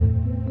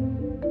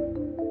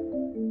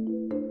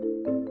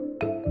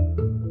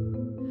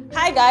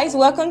Hi guys,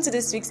 welcome to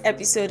this week's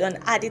episode on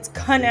Addit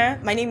Corner.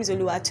 My name is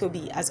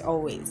Oluwatobi, as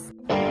always.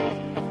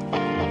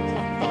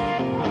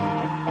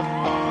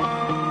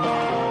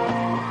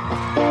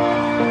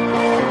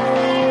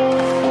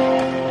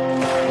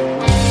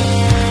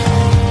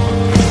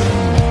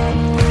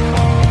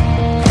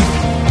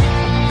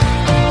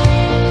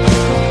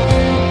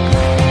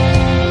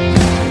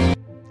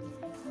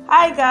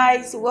 Hi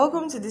guys,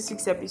 welcome to this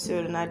week's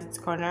episode on Addit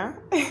Corner.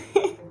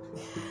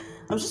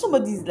 I'm sure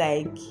somebody's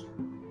like,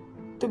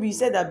 Toby, you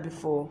said that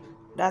before.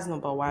 That's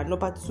number one.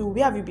 Number two,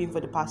 where have you been for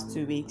the past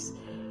 2 weeks?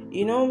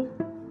 Let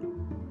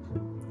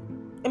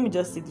me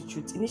just say the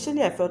truth.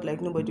 Initially, I felt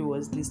like nobody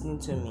was listening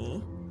to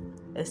me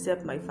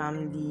except my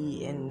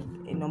family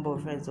and a number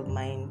of friends of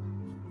mine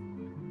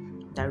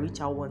that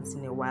reach out once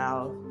in a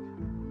while.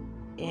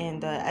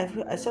 And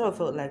I sort of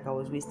felt like I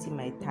was wasting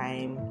my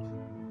time.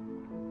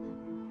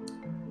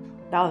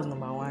 That was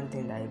number one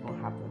thing that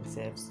even happened,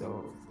 Seth.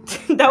 So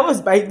that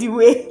was by the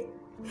way.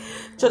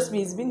 Trust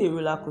me, it's been a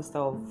roller coaster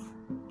of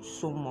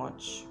so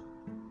much.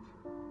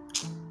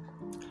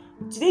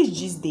 Today is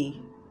Gist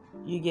Day.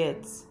 You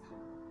get.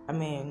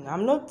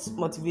 I'm not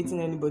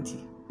motivating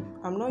anybody.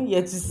 I'm not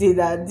here to say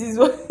that this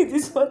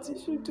is what you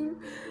should do.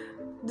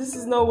 This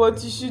is not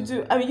what you should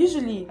do.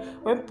 Usually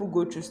when people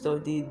go through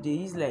stuff, they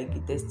use like a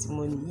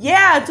testimony.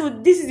 Yeah, so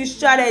this is the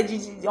strategy.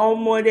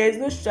 There's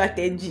no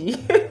strategy.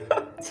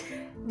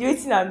 The only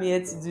thing I'm here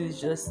to do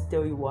is just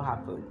tell you what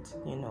happened,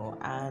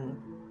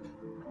 and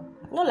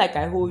not like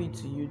I hold it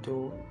to you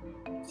though.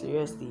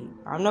 Seriously,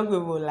 I'm not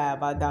going to lie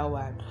about that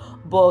one.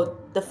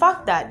 But the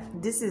fact that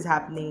this is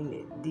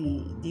happening,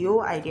 the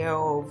whole idea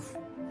of,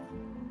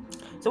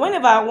 so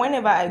whenever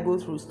I go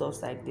through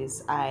stuff like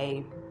this,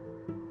 I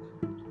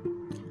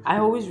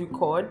always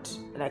record.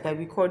 Like, I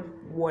record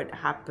what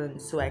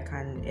happened so I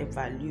can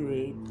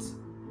evaluate.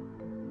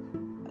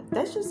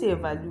 Let's just say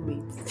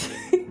evaluate.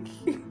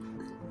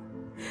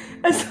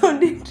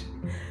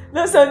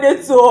 That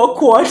sounded so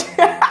awkward.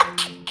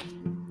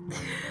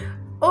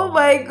 Oh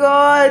my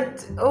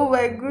god. Oh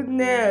my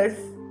goodness.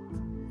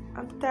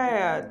 I'm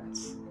tired.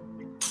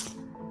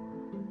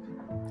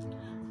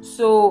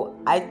 So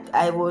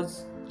I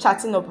was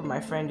chatting up with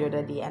my friend the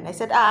other day and I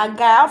said, guy,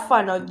 have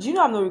fun now. Do you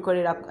know I'm not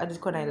recording at this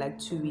corner in like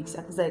 2 weeks?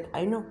 I was like,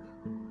 I know.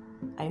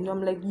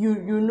 I'm like,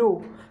 you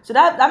know. So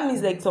that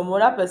means like some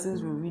other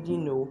persons will really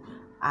know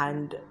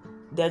and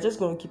they're just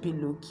gonna keep it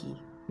low key.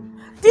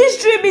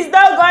 This dream is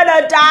not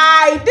gonna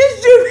die.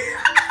 This dream.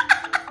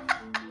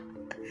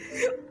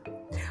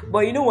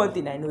 But you know one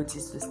thing I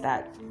noticed to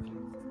start.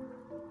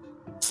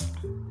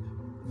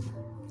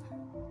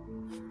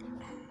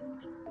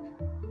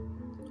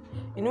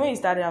 When you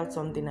started out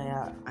something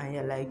and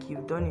you're like,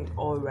 you've done it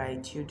all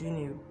right, you're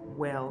doing it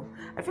well.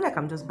 I feel like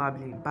I'm just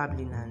babbling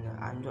and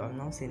I'm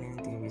not saying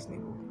anything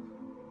reasonable.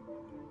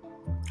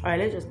 Alright,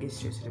 let's just get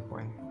straight to the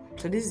point.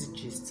 So this is the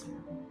gist.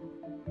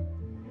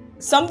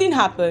 Something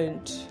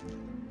happened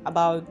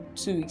about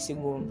 2 weeks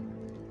ago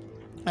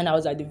and I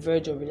was at the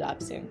verge of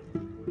relapsing.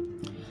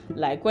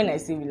 Like, when I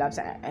say relapse,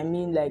 I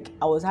mean like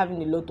I was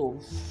having a lot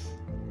of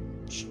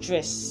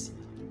stress.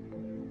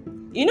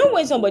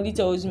 When somebody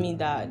tells me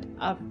that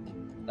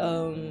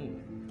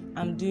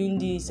I'm doing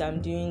this,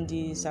 I'm doing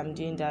this, I'm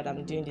doing that,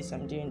 I'm doing this,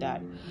 I'm doing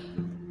that,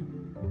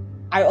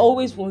 I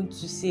always want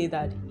to say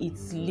that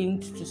it's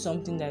linked to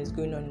something that is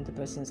going on in the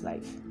person's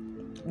life.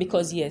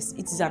 Because yes,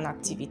 it is an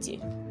activity.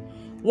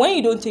 When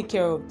you don't take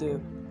care of the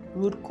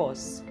root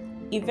cause,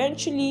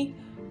 eventually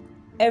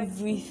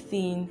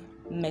everything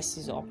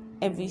messes up.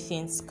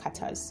 Everything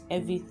scatters.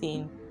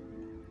 Everything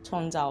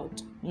turns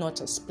out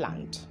not as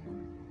planned.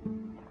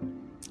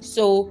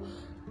 So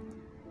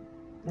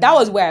that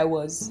was where I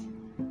was,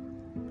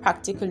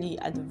 practically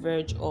at the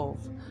verge of,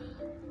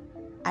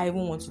 I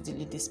even want to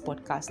delete this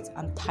podcast.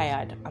 I'm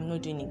tired. I'm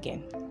not doing it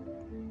again.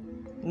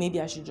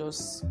 Maybe I should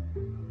just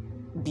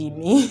be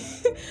me.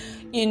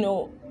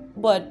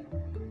 But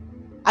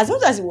as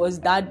much as it was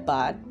that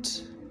bad,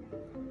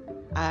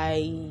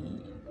 I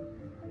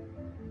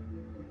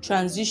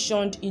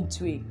transitioned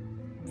into a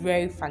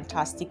very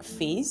fantastic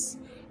phase,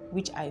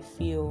 which I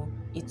feel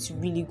it's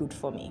really good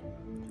for me.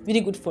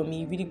 Really good for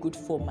me, really good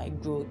for my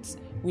growth,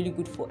 really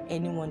good for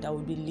anyone that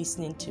will be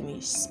listening to me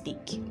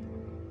speak.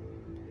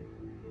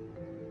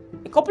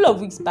 A couple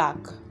of weeks back,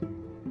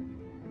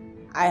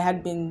 I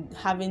had been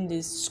having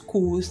this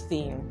school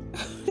thing.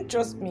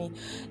 Trust me,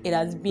 it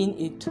has been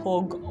a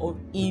tug of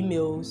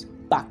emails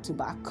back to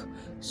back.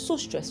 So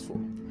stressful.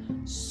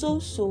 So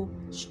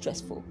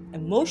stressful.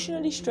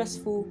 Emotionally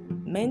stressful,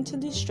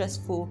 mentally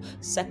stressful,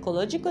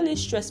 psychologically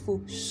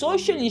stressful,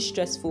 socially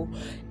stressful.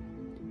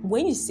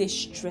 When you say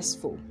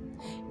stressful,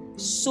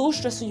 so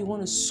stressful you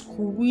want to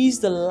squeeze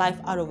the life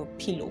out of a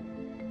pillow.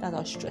 That's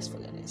how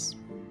stressful it is.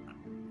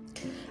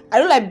 I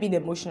don't like being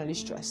emotionally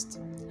stressed.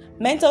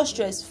 Mental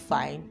stress,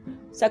 fine.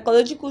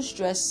 Psychological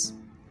stress,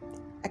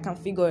 I can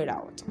figure it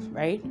out,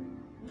 right?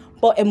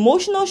 But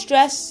emotional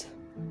stress,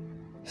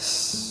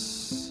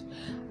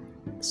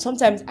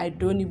 sometimes I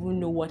don't even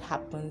know what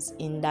happens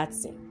in that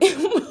scene.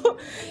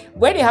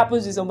 When it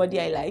happens with somebody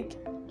I like,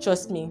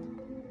 trust me,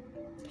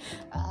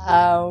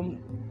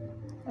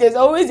 There's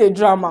always a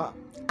drama.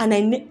 And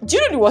do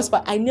you know the worst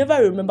part? I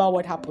never remember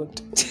what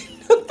happened.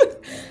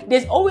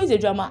 There's always a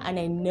drama and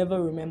I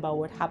never remember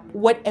what happened,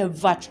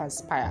 whatever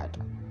transpired.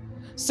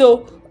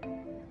 So,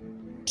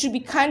 to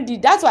be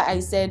candid, that's why I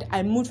said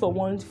I moved from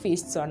one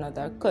phase to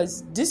another,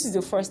 because this is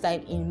the first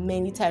time in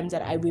many times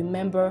that I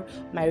remember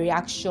my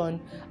reaction,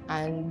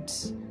 and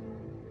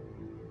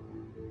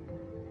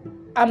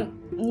I'm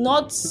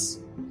not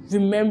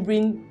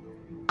remembering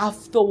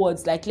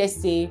afterwards, like let's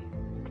say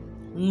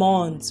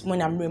months,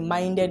 when I'm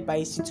reminded by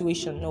a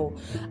situation. No,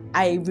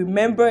 I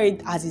remember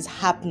it as it's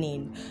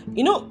happening.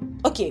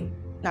 Okay,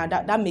 now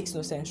that makes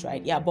no sense,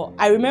 right? Yeah, but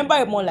I remember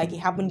it more like it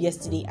happened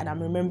yesterday and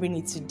I'm remembering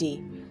it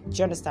today. Do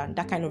you understand?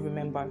 That kind of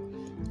remember.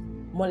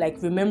 More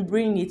like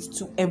remembering it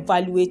to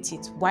evaluate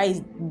it. Why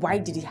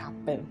did it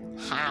happen?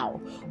 How?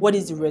 What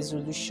is the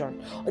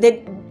resolution?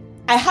 Then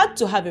I had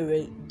to have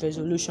a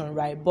resolution,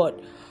 right? But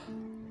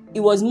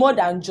it was more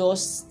than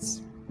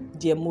just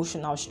the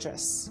emotional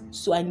stress.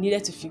 So I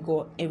needed to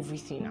figure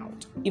everything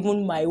out.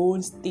 Even my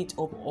own state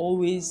of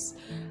always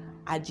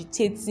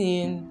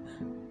agitating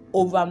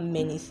over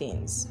many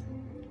things.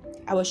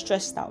 I was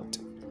stressed out.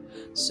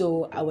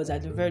 So I was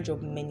at the verge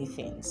of many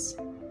things.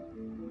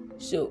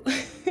 So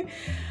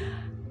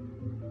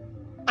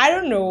I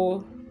don't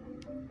know.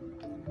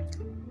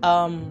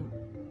 I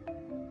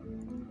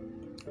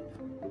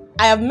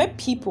have met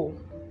people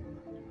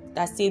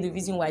that say the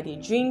reason why they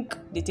drink,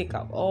 they take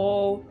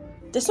alcohol.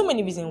 There's so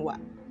many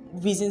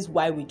reasons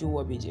why we do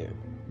what we do.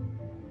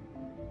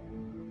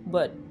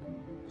 But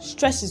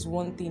stress is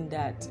one thing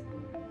that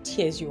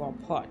tears you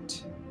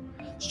apart.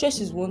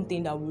 Stress is one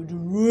thing that would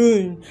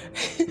ruin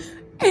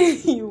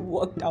anything you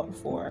worked out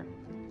for.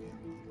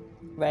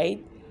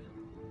 Right?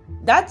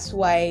 That's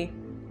why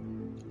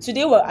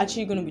today we're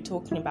actually going to be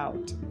talking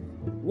about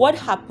what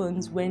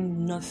happens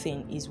when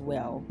nothing is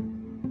well.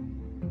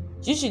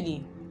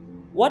 Usually,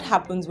 what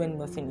happens when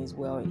nothing is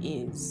well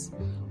is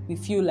we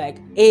feel like,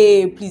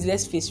 hey, please,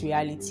 let's face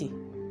reality.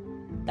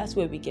 That's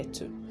where we get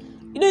to.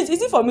 It's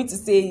easy for me to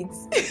say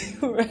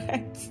it,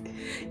 right?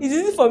 It's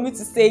easy for me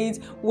to say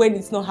it when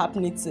it's not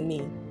happening to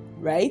me,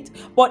 right?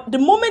 But the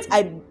moment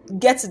I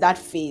get to that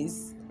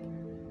phase,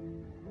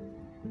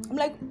 I'm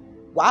like,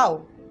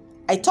 wow,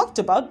 I talked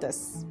about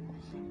this.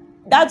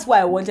 That's why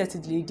I wanted to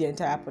delete the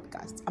entire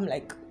podcast. I'm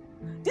like,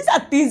 these are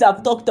things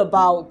I've talked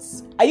about.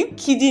 Are you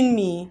kidding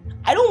me?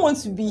 I don't want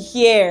to be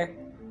here.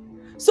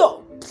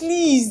 So,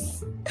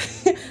 please.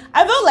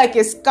 I felt like a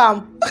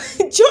scam.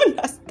 Do you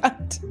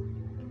understand?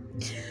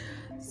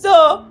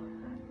 So,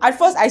 at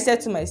first I said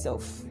to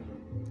myself,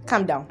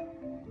 calm down.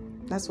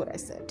 That's what I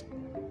said.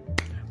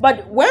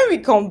 But when we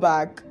come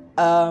back,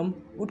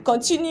 we'll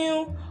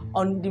continue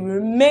on the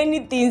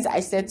remaining things I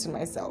said to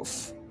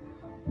myself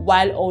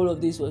while all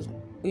of this was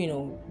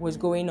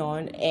going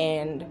on,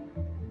 and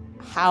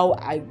how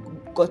I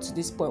got to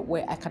this point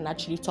where I can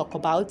actually talk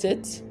about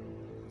it,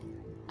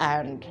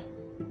 and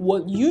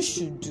what you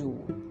should do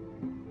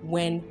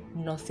when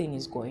nothing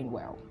is going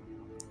well.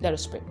 Let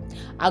us pray.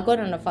 Our God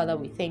and our Father,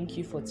 we thank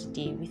you for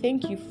today. We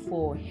thank you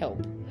for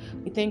help.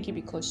 We thank you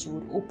because you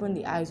would open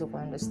the eyes of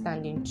our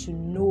understanding to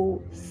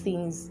know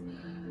things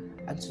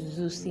and to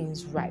do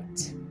things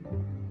right.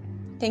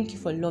 Thank you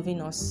for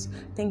loving us.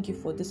 Thank you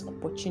for this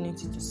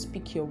opportunity to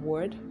speak your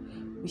word.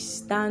 We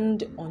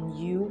stand on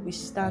you. We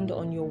stand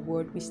on your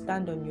word. We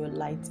stand on your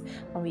light.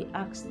 And we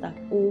ask that,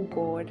 oh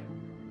God,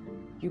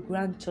 you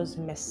grant us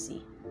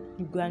mercy.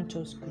 You grant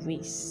us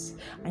grace.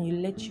 And you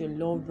let your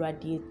love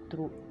radiate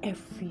through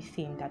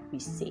everything that we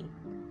say.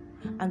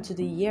 And to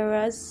the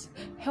hearers,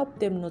 help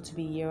them not to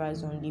be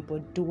hearers only,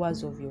 but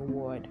doers of your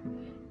word.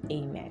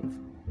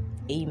 Amen.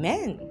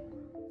 Amen.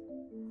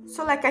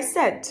 So like I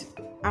said,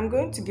 I'm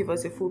going to give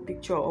us a full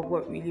picture of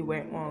what really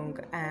went wrong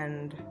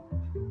and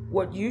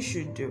what you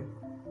should do.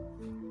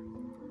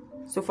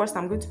 So first,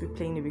 I'm going to be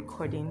playing a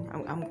recording.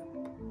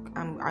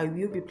 I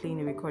will be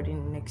playing a recording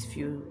in the next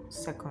few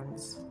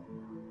seconds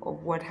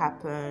of what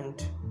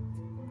happened.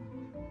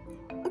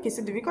 Okay,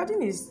 so the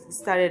recording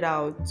started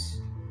out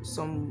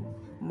some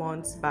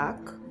months back.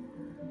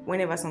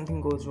 Whenever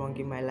something goes wrong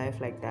in my life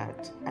like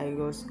that, I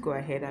just go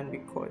ahead and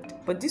record.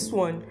 But this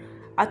one,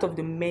 out of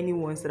the many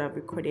ones that I've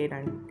recorded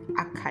and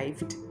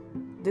archived,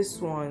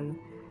 this one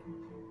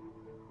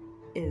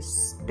is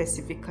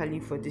specifically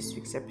for this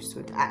week's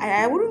episode.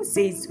 I wouldn't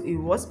say it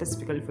was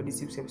specifically for this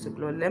week's episode,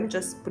 but let me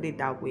just put it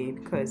that way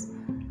because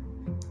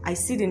I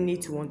see the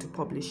need to want to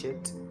publish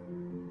it.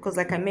 Because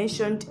like I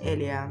mentioned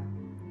earlier,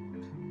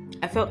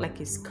 I felt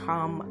like a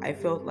scam. I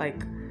felt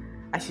like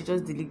I should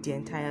just delete the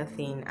entire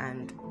thing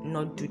and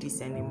not do this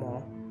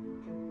anymore.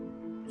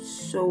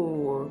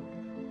 So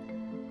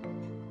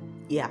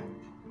yeah,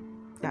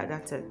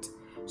 that's it.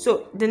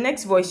 So the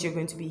next voice you're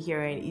going to be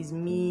hearing is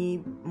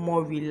me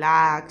more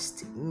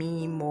relaxed,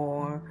 me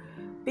more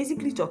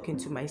basically talking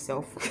to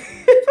myself.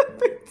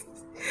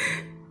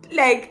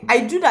 Like,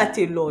 I do that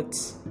a lot.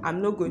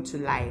 I'm not going to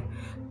lie.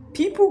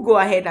 People go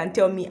ahead and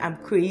tell me I'm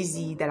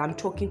crazy, that I'm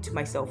talking to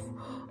myself.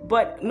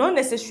 But not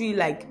necessarily,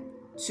 like,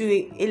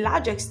 to a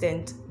large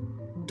extent,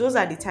 those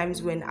are the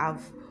times when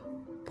I've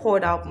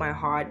poured out my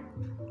heart,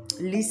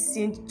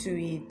 listened to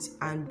it,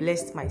 and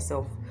blessed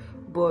myself.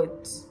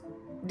 But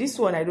this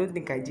one, I don't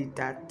think I did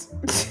that.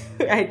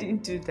 I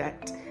didn't do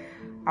that.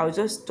 I was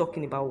just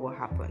talking about what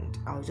happened.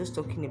 I was just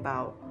talking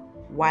about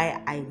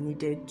why I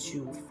needed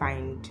to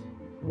find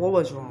what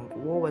was wrong,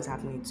 what was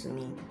happening to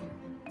me.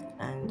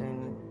 And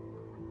then,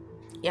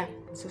 yeah,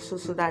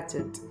 so that's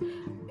it.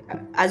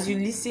 As you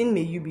listen,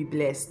 may you be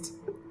blessed.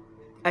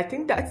 I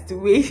think that's the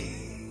way.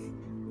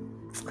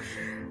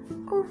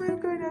 Oh my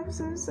God, I'm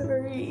so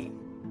sorry.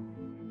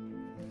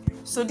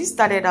 So this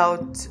started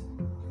out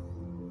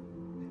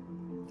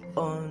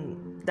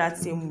on that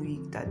same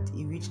week that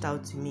he reached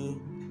out to me.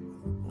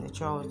 The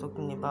lecturer was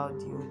talking about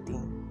the whole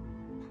thing.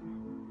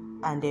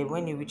 And then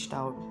when he reached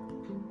out,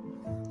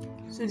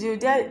 so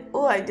the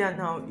whole idea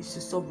now is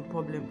to solve the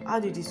problem. How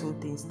did this whole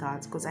thing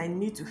start? Because I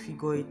need to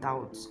figure it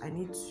out. I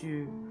need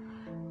to,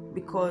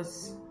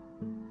 because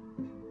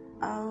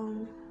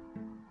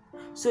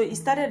so it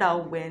started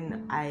out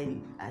when I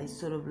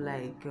sort of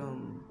like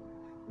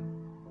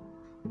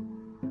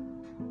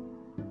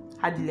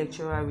had the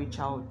lecturer reach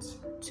out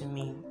to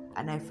me,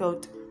 and I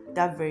felt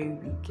that very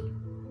week,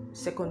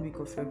 second week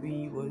of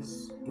February, it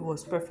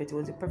was perfect. It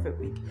was a perfect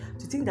week.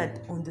 To think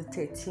that on the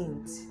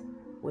 13th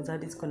was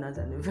Addis Corner's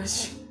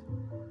anniversary.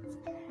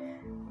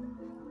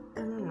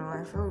 I don't know,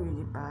 I felt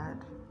really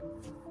bad.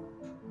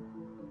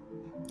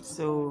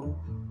 So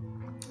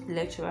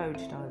lecturer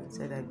reached out and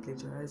said I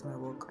plagiarized my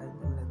work, and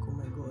I'm like, oh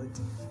my God,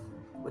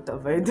 what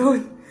have I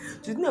done?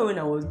 Do you know when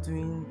I was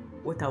doing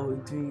what I was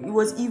doing, it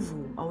was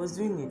evil. I was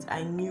doing it.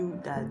 I knew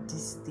that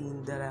this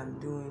thing that I'm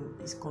doing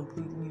is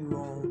completely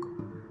wrong,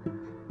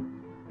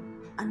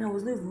 and I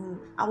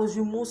was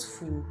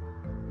remorseful.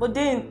 But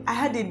then I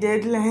had a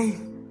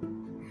deadline.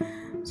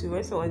 So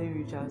when somebody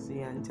reaches out to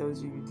you and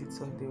tells you did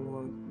something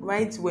wrong,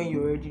 right when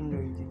you already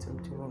know you did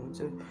something wrong,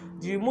 so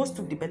the remorse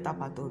took the better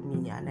part of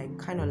me, and I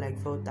kind of like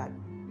felt that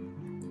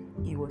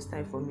it was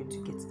time for me to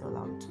get it all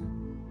out.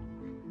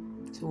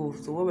 So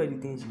what were the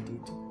things you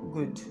did?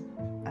 Good.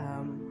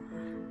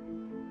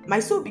 My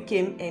soul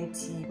became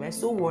empty. My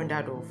soul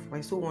wandered off.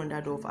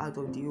 Out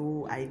of the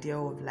whole idea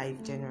of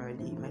life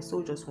generally. My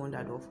soul just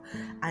wandered off.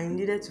 I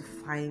needed to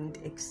find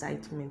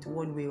excitement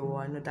one way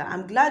or another.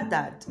 I'm glad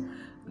that,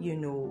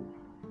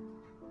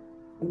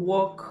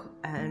 work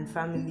and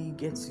family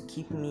get to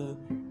keep me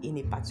in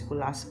a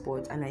particular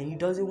spot, and he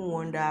doesn't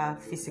wander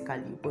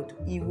physically, but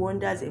he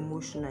wanders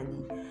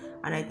emotionally.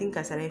 And I think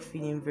I started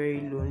feeling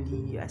very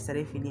lonely. I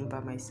started feeling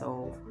by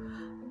myself.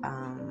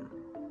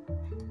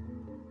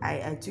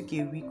 I took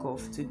a week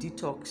off to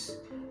detox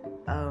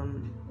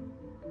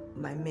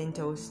my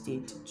mental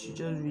state, to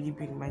just really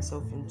bring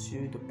myself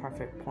into the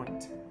perfect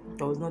point.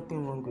 There was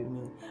nothing wrong with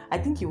me. I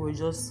think it was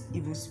just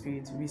evil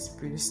spirits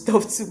whispering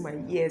stuff to my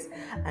ears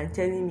and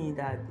telling me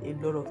that a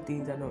lot of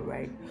things are not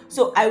right.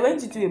 So I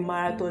went into a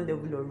marathon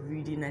level of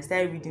reading. I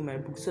started reading my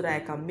book so that I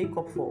can make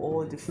up for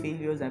all the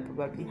failures I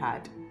probably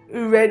had.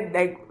 Read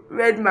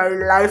my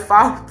life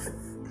out.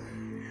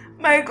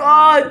 My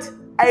God,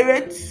 I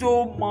read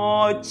so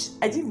much.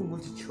 I didn't even go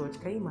to church.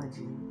 Can you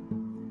imagine?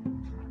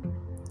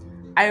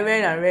 I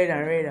read and read.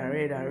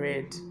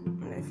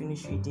 When I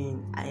finished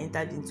reading, I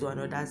entered into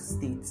another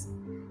state.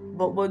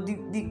 But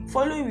the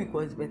following week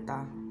was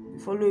better.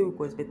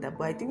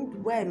 But I think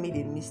where I made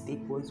a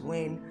mistake was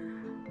when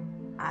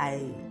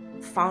I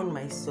found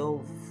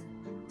myself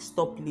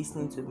stop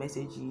listening to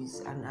messages,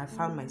 and I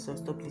found myself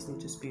stop listening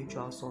to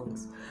spiritual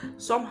songs.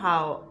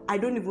 Somehow, I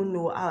don't even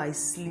know how I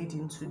slid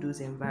into those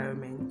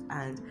environments,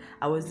 and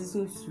I was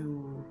listening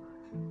to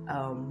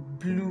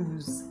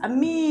blues. I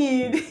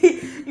mean,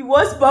 the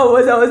worst part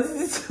was I was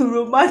listening to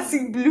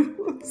romantic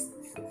blues.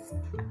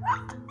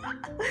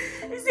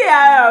 You say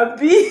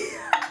R&B.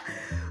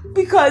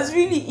 Because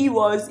really it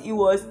was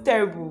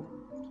terrible.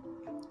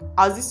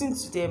 I was listening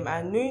to them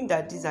and knowing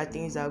that these are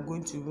things that are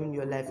going to ruin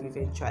your life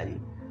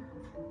eventually.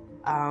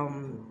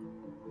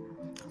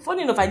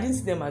 Funny enough, I didn't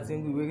see them as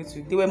angry.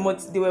 They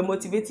were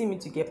motivating me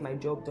to get my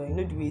job done. You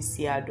know the way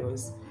Sia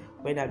does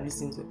when I'm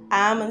listening to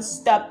I'm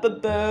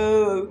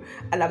unstoppable,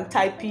 and I'm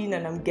typing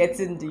and I'm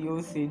getting the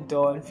whole thing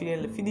done,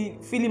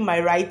 feeling my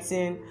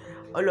writing.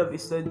 All of a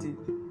sudden,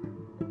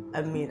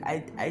 I mean,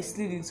 I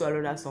slid into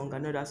another song,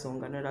 and all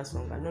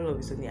of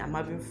a sudden I'm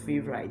having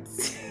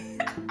favorites.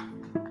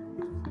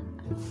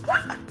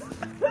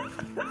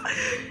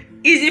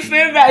 Easy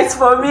favorites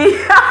for me.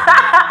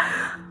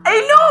 I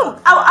know.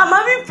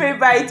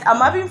 I'm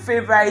having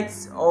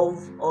favorites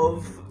of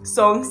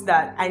songs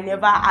that I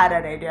never had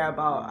an idea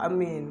about. I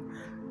mean.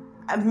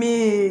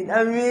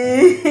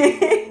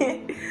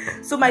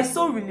 So my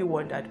soul really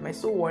wandered. My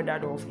soul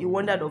wandered off. It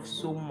wandered off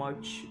so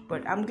much.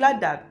 But I'm glad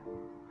that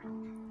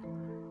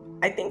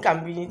I think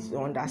I'm beginning to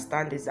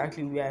understand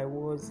exactly where I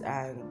was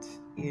and,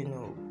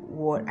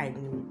 what I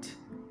need.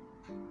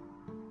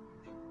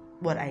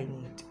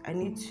 I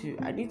need to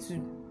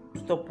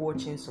stop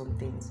watching some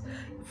things.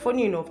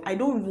 Funny enough, I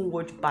don't even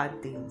watch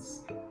bad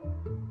things.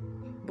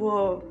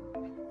 But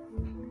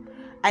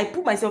I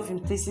put myself in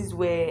places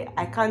where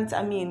I can't.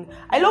 I mean,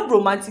 I love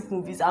romantic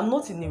movies. I'm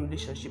not in a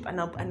relationship, and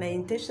I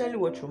intentionally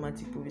watch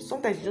romantic movies.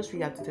 Sometimes you just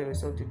really have to tell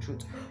yourself the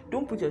truth.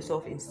 Don't put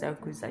yourself in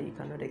circles that you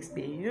cannot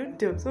explain. You don't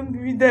tell some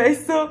people that I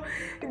saw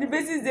in the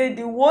basis that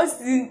the worst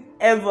thing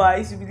ever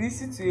is to be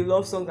listening to a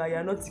love song and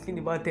you're not thinking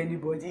about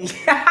anybody.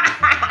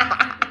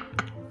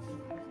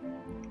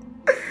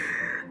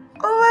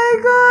 Oh my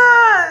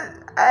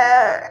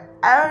god!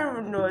 I don't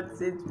even know what to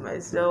say to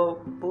myself,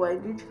 but I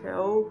need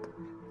help.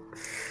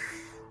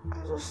 I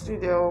just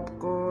need help,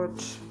 God.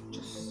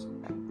 Just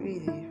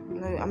really,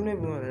 I'm not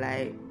even gonna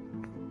lie.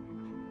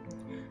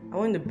 I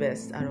want the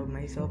best out of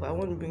myself. I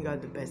want to bring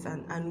out the best,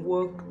 and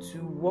work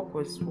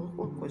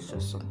was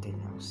just something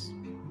else.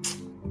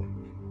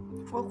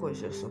 Work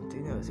was just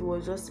something else. It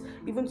was just,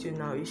 even till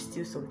now, it's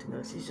still something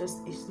else.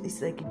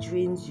 It's like it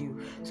drains you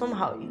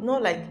somehow.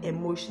 Not like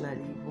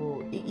emotionally,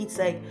 but it's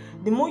like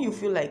the more you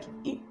feel like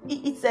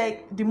it's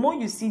like the more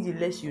you see, the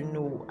less you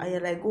know, and you're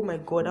like, oh my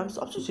god, I'm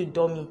such a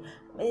dummy.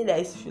 Maybe I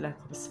used to feel like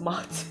I'm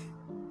smart.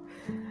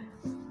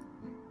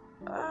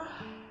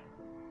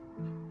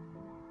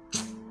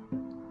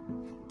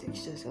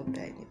 Takes yourself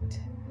that I need,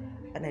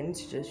 and I need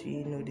to just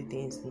really know the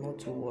things not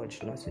to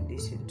watch, not to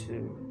listen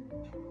to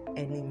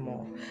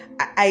anymore.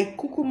 I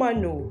kukuma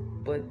know,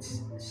 but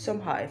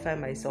somehow I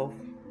find myself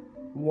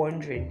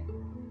wondering,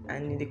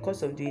 and in the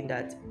course of doing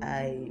that,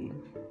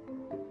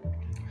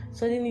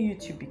 suddenly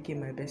YouTube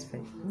became my best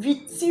friend.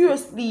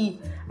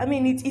 Seriously, I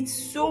mean, it's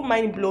so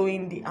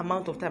mind-blowing the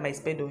amount of time I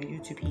spend on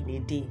YouTube in a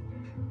day.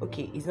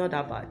 Okay, it's not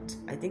that bad.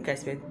 I think I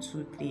spent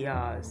 2-3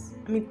 hours.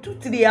 I mean,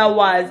 2-3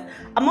 hours.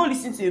 I'm not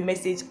listening to a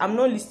message. I'm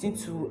not listening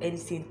to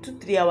anything.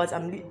 2-3 hours. I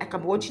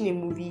can be watching a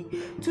movie.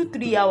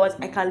 2-3 hours.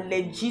 I can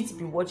legit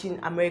be watching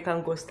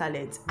American Ghost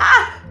Talent.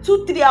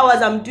 2-3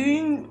 hours. I'm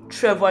doing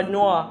Trevor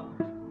Noah.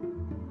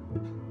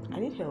 I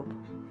need help.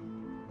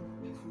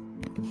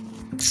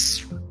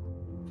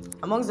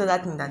 Amongst other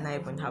things that not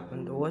even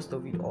happened, the worst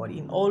of it all,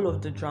 in all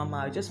of the drama,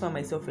 I just found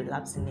myself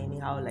relapsing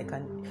anyhow. Like,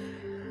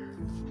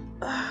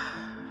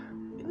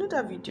 you know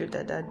that video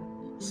that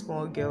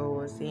small girl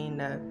was saying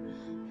that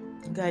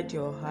guard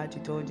your heart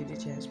with all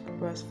diligence,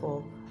 press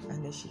for,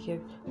 and then she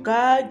kept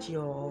guard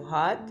your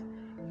heart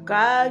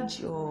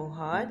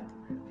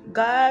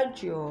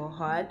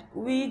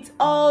with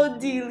all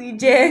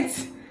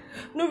diligence.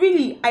 No,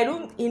 really,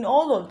 in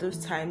all of those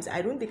times,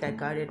 I don't think I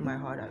guarded my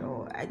heart at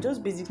all. I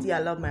just basically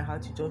allowed my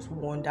heart to just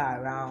wander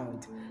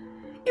around.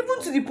 Even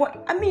to the point,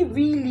 I mean,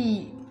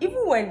 really,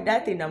 even when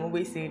that thing I'm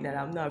always saying that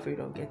I'm not afraid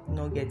of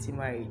not getting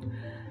married,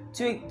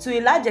 to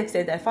a large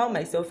extent, I found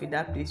myself in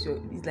that place where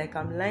it's like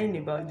I'm lying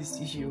about this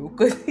issue,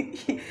 because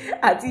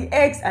at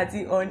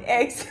the on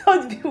X,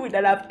 all the people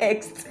that I've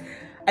X'd,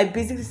 I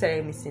basically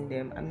started missing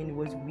them. I mean, it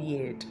was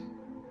weird.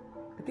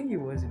 I think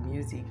it was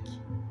music.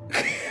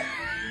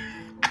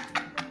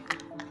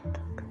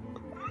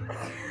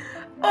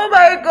 Oh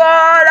my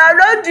god, I'm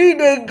not doing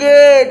it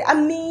again. I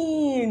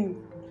mean,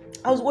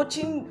 I was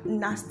watching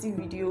nasty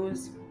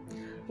videos.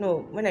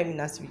 No, when I mean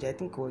nasty video, I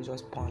think it was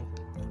just porn.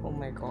 Oh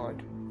my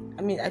god.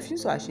 I mean, I feel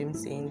so ashamed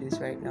saying this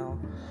right now,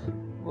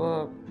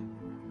 but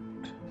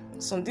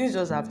some things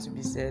just have to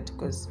be said,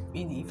 because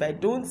if I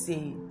don't say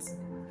it,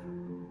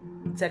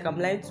 it's like I'm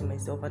lying to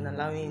myself and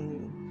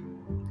allowing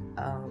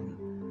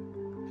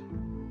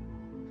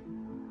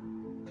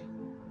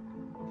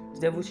the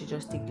devil should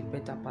just take the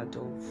better part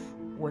of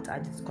what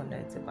Addicts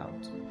Corner is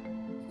about.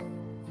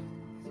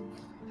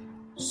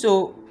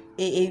 So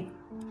a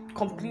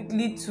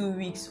completely 2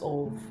 weeks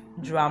of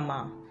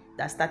drama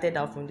that started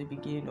out from the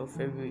beginning of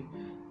February.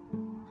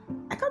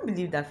 I can't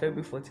believe that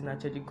February 14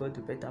 actually got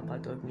the better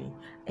part of me,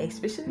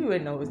 especially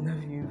when I was not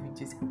viewing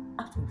videos.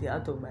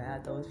 Out of my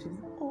heart, I was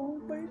feeling, oh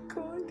my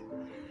god.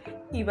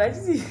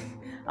 Imagine,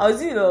 I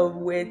was doing a lot of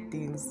weird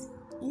things.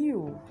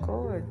 Ew,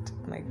 god,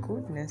 my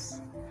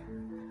goodness.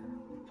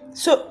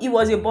 So it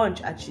was a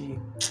bunch actually.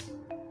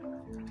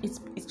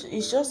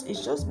 It's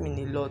just been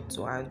a lot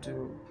to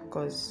handle,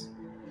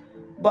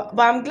 but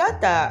I'm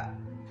glad that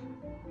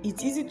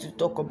it's easy to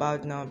talk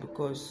about now,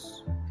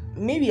 because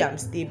maybe I'm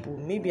stable,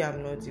 maybe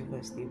I'm not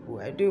even stable,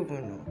 I don't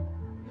even know.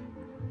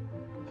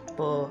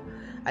 But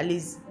at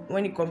least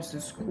when it comes to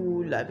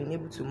school, I've been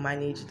able to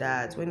manage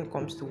that. When it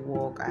comes to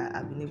work,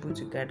 I've been able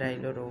to gather a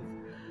lot of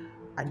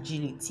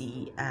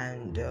agility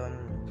and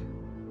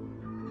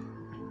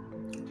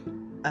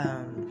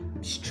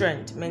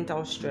strength,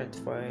 mental strength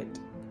for it.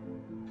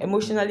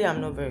 Emotionally,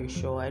 I'm not very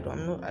sure. I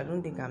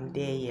don't think I'm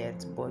there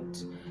yet,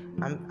 but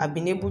I've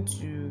been able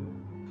to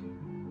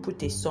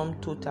put a sum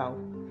total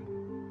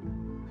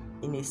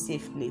in a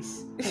safe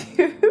place.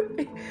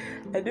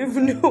 I don't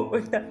even know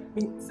what that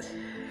means.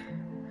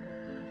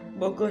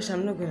 But gosh,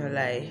 I'm not gonna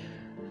lie,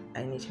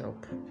 I need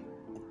help.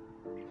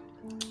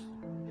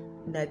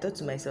 And I thought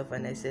to myself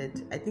and I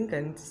said, I think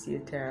I need to see a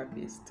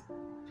therapist.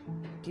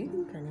 Do you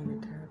think I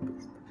need a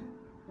therapist?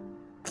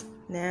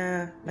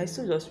 Nah, my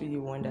soul just really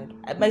wandered.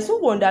 My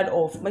soul wandered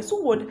off.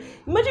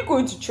 Imagine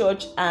going to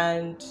church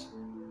and...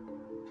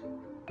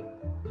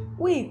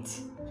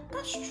 Wait,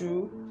 that's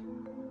true.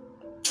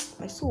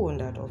 My soul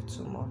wandered off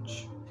too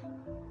much.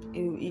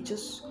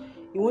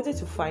 he wanted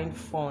to find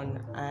fun,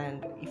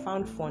 and he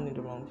found fun in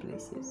the wrong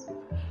places.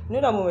 You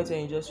know that moment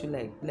when you just feel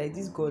like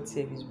this God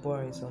self is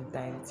boring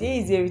sometimes. He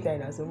is every time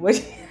that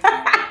somebody.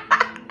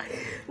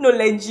 No,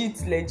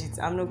 legit.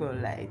 I'm not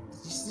gonna lie.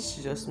 This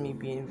is just me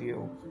being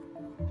real.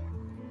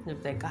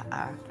 It's like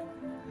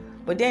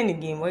But then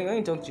again, when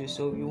you talk to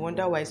yourself, you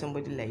wonder why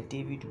somebody like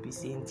David would be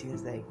saying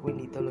things like, when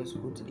they tell us to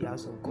go to the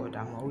house of God,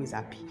 I'm always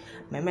happy.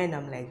 My mind,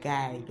 I'm like,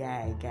 guy.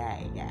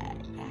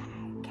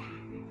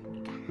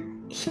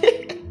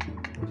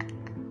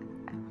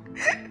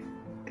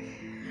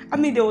 I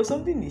mean, there was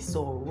something he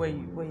saw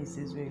when he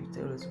says, when you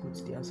tell us to go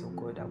to the house of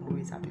God, I'm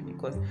always happy.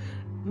 Because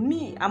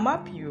me, I'm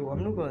happy,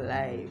 I'm not gonna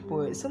lie.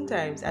 But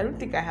sometimes I don't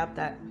think I have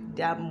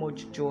that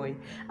much joy.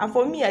 And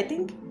for me, I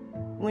think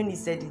when he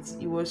said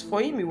it was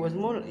for him. It was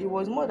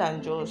more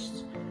than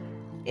just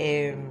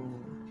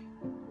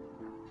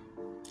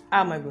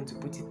how am I going to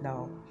put it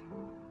now?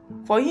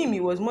 For him,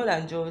 it was more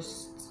than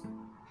just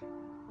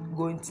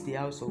going to the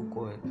house of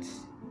God.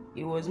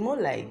 It was more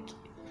like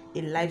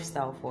a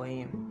lifestyle for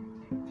him.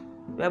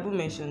 The Bible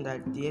mentioned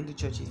that the early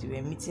churches, they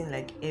were meeting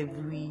like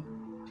every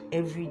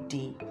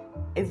day.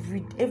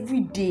 Every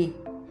day.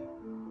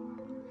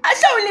 I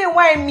shall only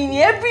why mean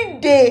every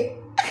day.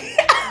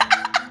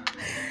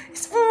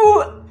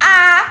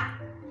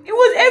 It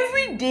was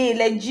every day,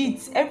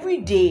 legit, every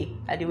day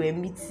that they were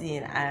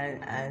meeting,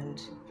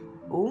 and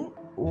oh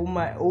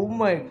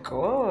my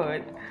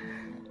God,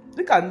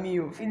 look at me,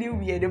 you're feeling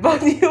weird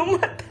about the whole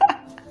matter.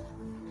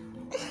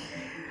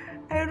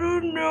 I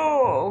don't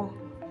know.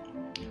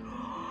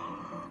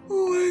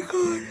 Oh my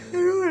God, I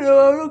don't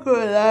know. I'm not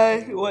gonna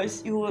lie. It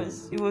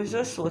was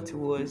just what it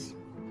was.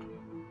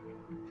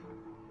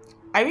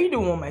 I really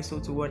don't want my soul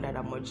to wander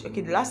that much.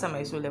 Okay, the last time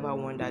my soul ever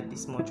wandered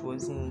this much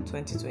was in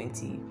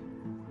 2020.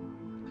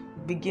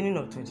 Beginning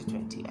of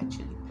 2020,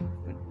 actually.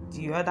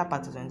 The other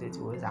part of 2020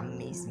 was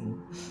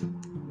amazing.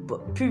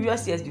 But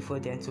previous years before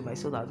then, so my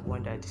soul had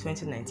wandered.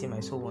 2019, my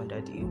soul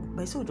wandered.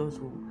 My soul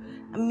just...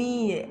 I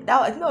mean,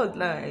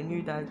 I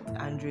knew that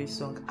Andre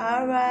song.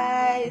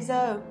 Arise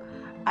up.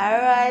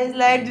 Arise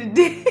like the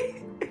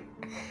day.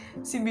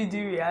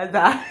 CBD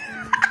Rihanna.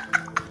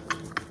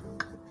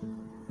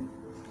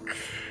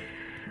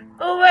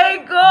 Oh my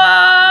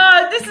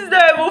God, this is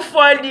not even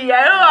funny.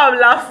 I know I'm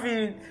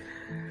laughing,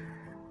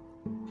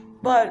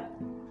 but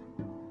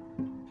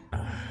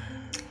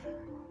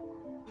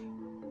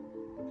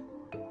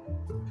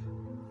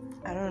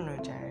I don't know,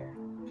 Jaya.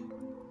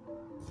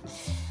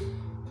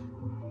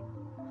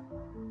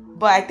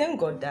 But I thank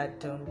God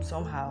that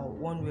somehow,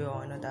 one way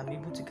or another, I'm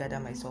able to gather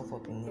myself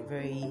up in a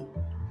very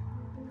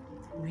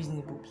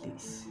reasonable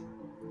place.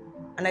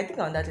 And I think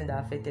another thing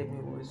that affected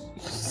me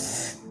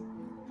was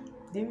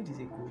David is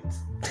a goat.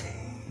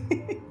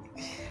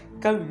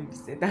 Can't believe you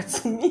said that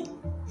to me.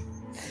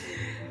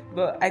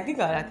 But I think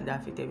another thing that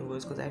affected me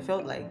was because I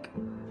felt like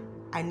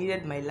I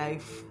needed my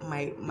life,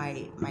 my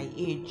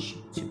age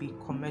to be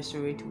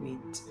commensurate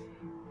with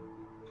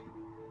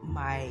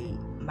my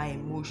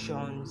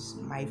emotions,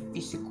 my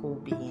physical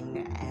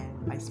being,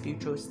 and my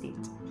spiritual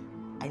state.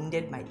 I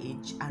needed my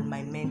age and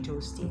my mental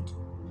state.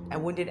 I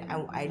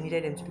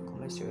needed them to be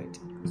commensurate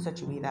in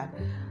such a way that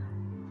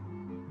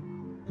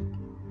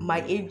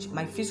my age,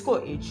 my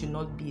physical age should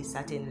not be a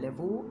certain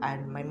level,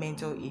 and my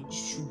mental age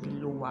should be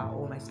lower,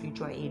 or my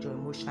spiritual age or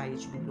emotional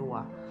age should be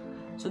lower.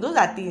 So those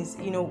are things,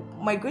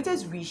 my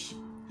greatest wish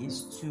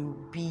is to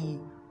be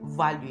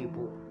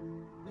valuable.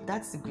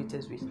 That's the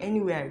greatest wish.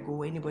 Anywhere I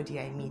go, anybody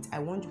I meet, I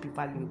want to be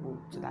valuable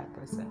to that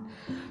person.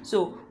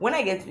 So when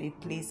I get to a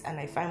place and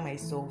I find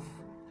myself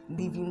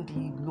living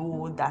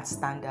below that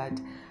standard,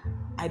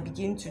 I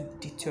begin to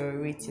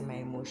deteriorate in my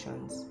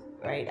emotions,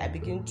 right? I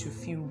begin to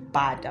feel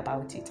bad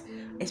about it,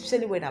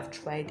 especially when I've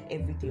tried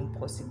everything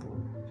possible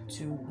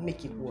to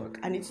make it work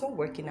and it's not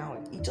working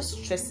out. It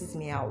just stresses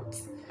me out.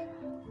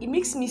 It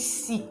makes me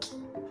sick.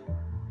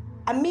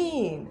 I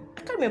mean,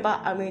 I can't remember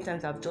how many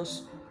times I've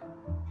just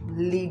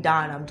laid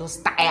down. I'm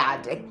just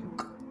tired. Like,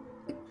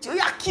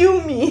 you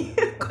kill me.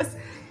 Because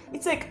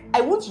it's like,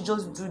 I want to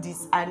just do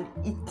this and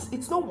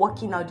it's not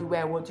working out the way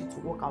I want it to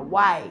work out.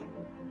 Why?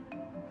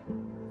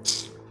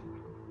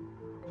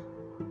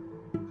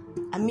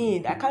 I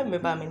mean, I can't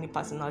remember how many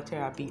personal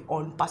therapy,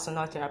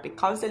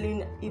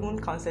 counseling, even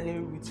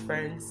counseling with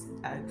friends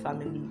and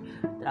family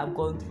that I've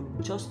gone through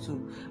just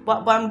to.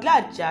 But I'm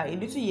glad, a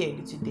little here, a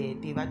little there,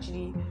 they've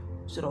actually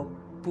sort of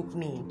put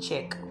me in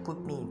check,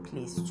 put me in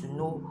place to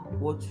know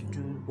what to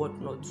do,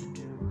 what not to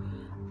do.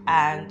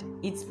 And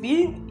it's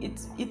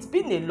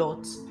been a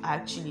lot,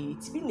 actually.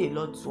 It's been a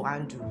lot to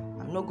handle.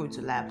 I'm not going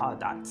to lie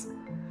about that.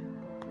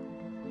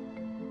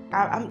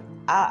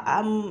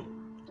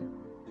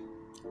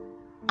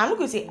 I'm not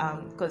going to say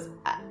because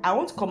I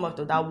want to come out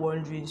of that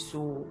wandering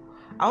soul.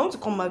 I want to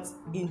come out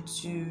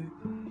into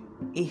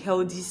a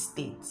healthy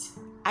state.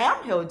 I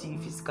am healthy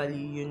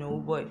physically,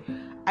 but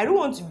I don't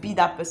want to be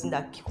that person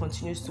that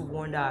continues to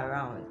wander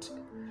around.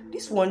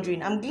 This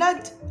wandering, I'm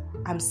glad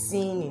I'm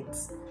seeing it.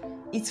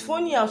 It's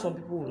funny how some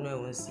people will not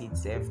even see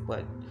it,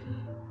 but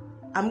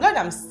I'm glad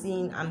I'm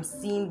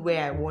seeing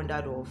where I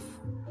wandered off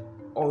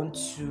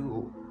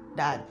onto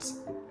that.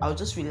 I was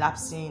just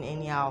relapsing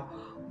anyhow.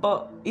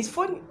 But it's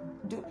funny,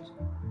 dude,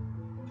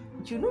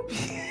 you know,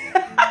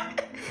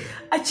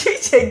 I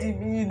changed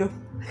the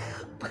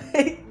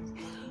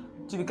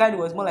to be kind, it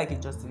was more like a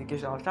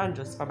justification. I was trying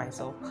to justify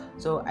myself.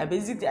 So I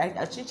changed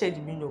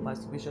the meaning of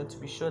masturbation to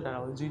be sure that I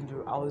was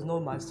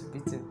not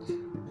masturbating.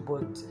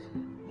 But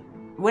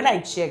when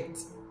I checked,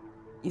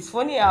 it's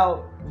funny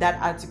how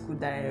that article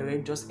that I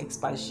read just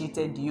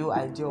expatiated the whole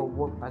idea of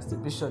what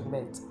masturbation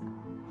meant.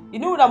 You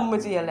know that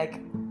moment when you're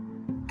like,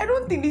 I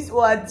don't think this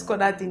whole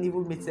corner thing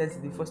even made sense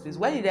in the first place.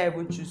 Why did I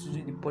even choose to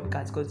do the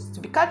podcast? Because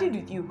to be candid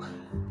with you,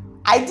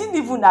 I didn't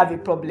even have a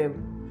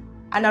problem.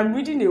 And I'm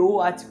reading a whole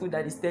article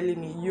that is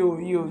telling me, yo.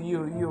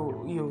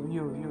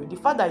 The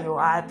fact that your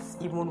heart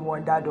even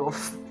wandered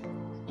off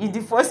in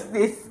the first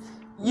place,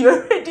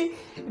 you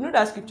know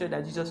that scripture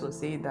that Jesus was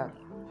saying that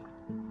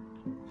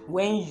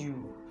when you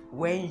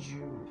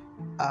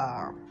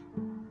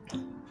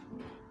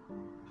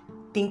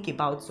think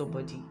about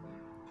somebody,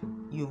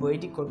 you've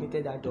already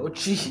committed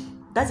adultery.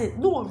 That's it.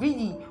 No,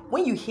 really.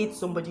 When you hate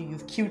somebody,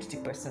 you've killed the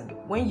person.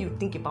 When you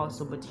think about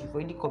somebody, you've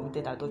already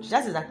committed adultery.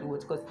 That's exactly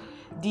what. Because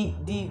the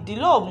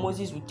law of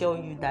Moses will tell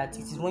you that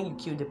it is when you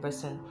kill the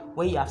person,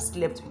 when you have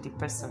slept with the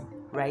person,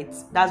 right?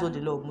 That's what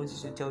the law of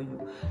Moses will tell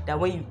you. That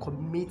when you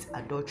commit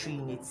adultery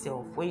in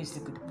itself, when you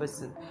sleep with the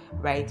person,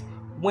 right?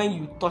 When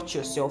you touch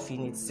yourself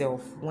in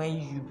itself, when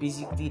you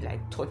basically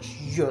like touch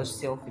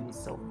yourself in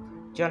itself.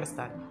 Do you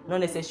understand?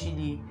 Not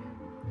necessarily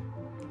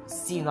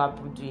seeing other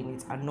people doing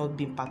it and not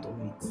being part of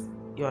it.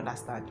 You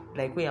understand?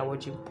 Like when you're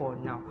watching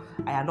porn now,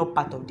 I am not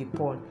part of the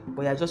porn,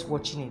 but you're just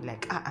watching it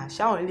like,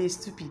 Shaun is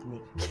stupid,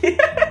 Nick.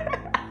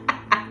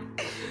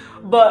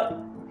 But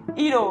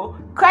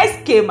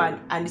Christ came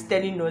and is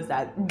telling us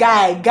that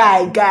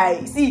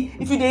guy. See,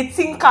 if you did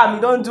think calm,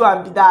 you don't do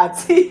and be that.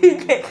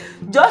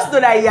 Just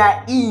know that you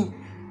are in.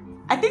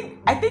 I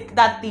think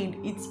that thing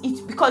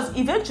it's because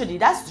eventually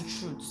that's the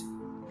truth.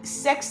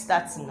 Sex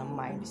starts in the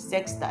mind.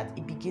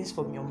 It begins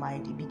from your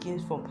mind. It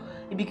begins from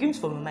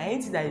your mind.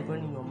 Anything that is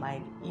running in your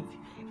mind.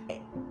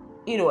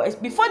 If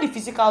before the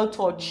physical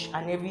touch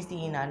and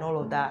everything and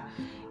all of that,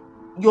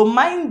 your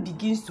mind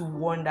begins to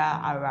wander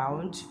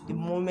around the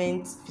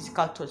moment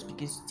physical touch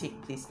begins to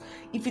take place.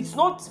 If it's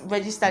not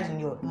registered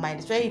in your mind,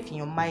 especially if in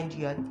your mind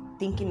you are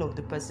thinking of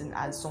the person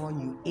as someone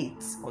you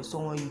hate or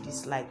someone you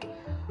dislike,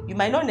 you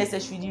might not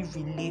necessarily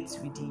relate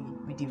with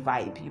the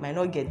vibe. You might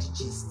not get the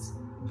gist.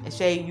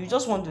 Especially you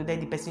just want to let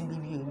the person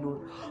leave you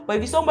alone. But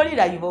if it's somebody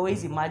that you've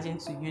always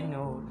imagined to, you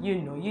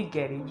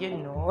get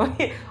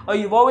it, or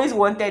you've always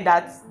wanted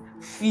that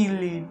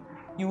feeling,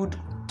 you would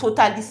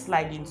totally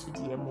slide into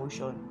the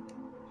emotion.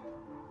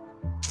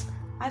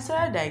 I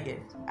started that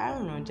again. I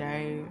don't know,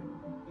 Jerry.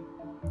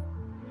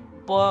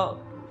 But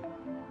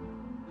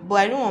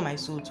I don't want my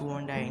soul to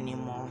wander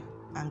anymore.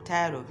 I'm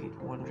tired of it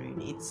wandering.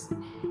 It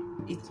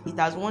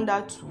has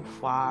wandered too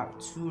far,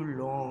 too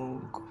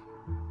long.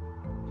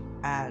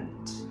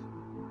 And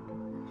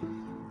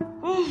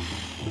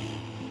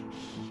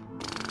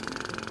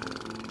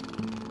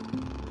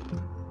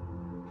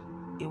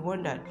it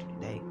wandered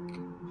like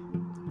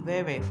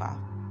very, very far.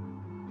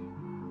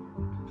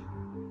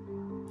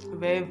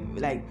 Very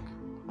like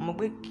I'm a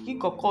big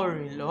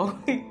kikokorin law.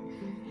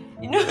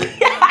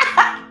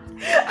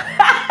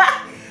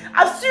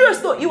 I'm serious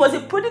though. It was a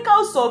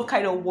prodigal son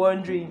kind of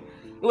wandering.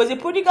 Where you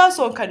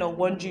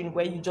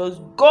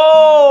just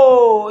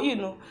go,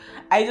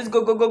 I just go.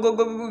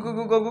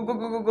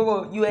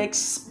 You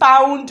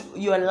expound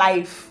your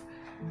life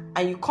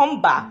and you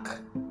come back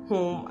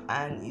home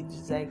and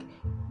it's like,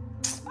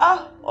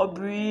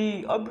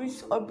 Aubrey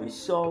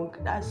song,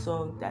 that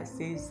song that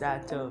says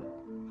that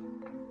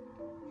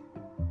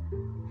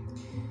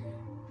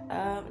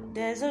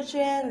there's a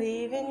train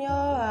leaving your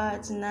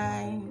heart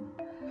tonight.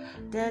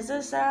 There's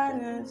a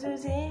silence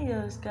in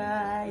your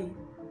sky.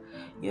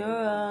 You're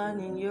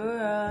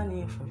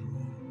running from me.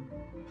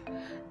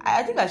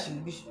 I think I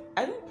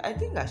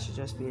should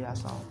just play that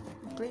song.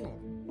 Play it.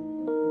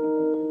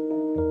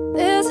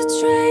 There's a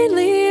train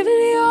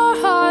leaving your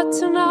heart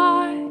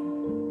tonight.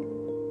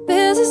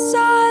 There's a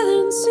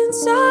silence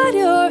inside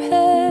your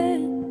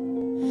head.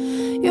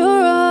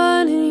 You're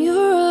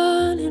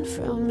running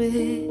from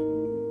me.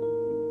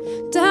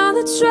 Down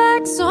the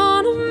tracks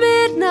on a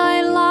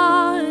midnight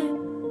line.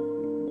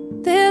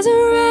 There's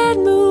a red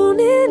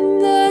moon in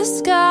the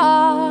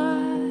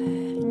sky.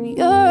 And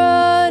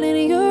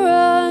you're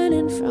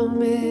running from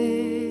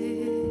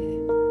me.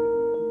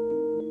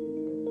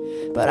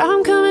 But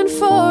I'm coming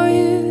for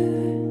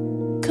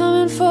you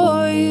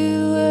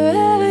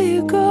wherever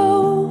you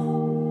go.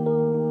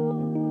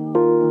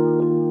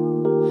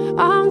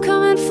 I'm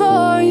coming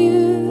for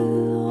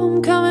you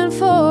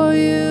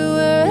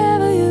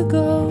wherever you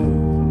go.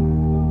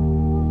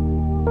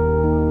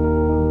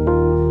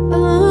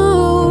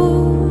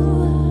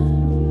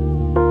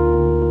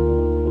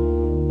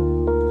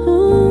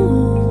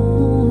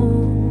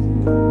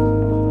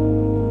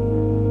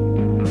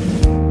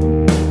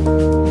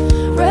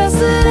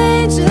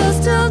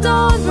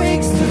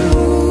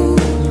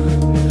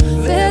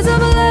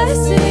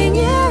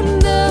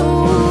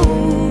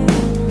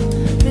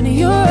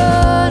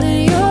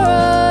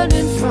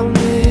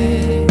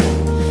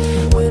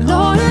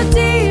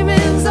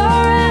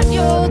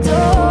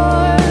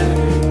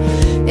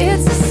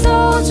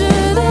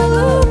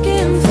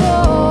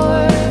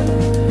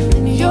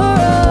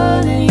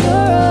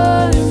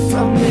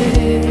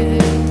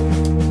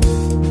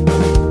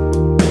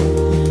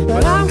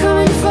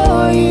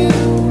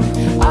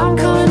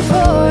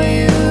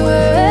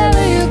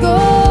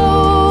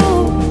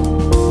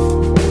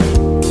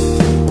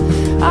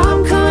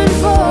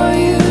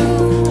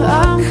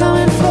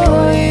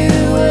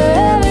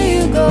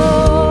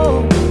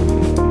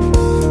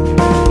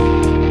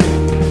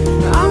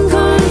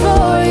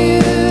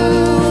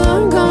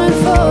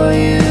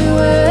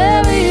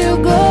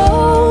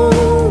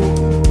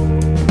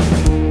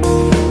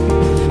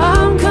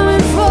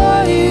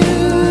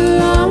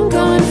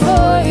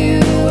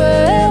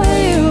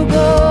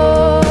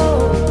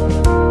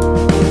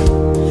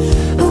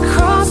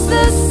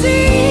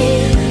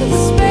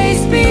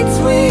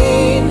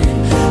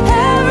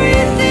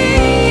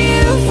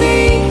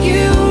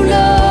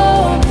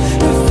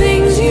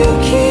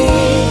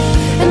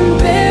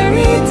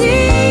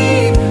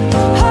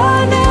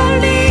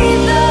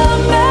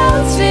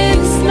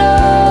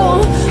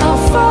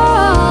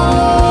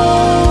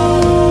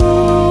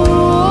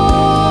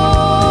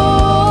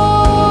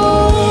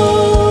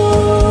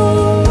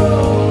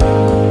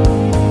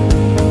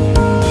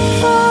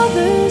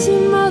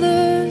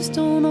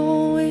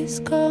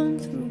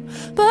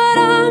 but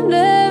I'm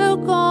never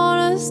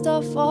gonna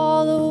stop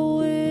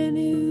following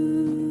you.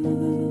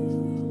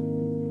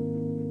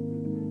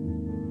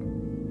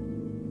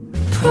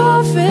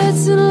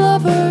 Prophets and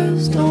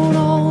lovers don't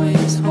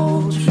always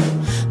hold true,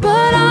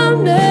 but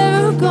I'm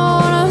never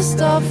gonna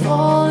stop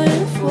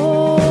falling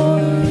for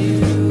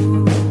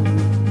you.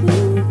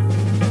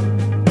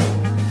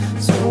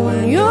 So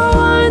when your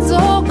wine's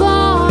all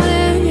gone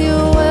and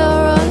your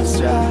well runs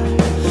dry,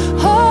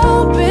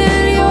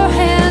 open your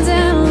hands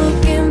and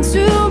look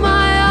into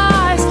my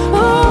eyes.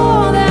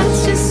 All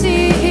that you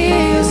see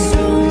here you'll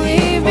soon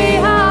leave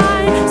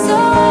behind. So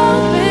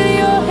open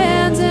your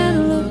hands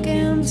and look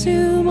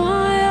into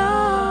my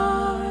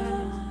eyes,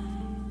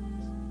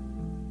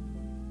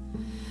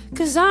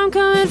 'cause I'm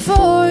coming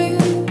for you,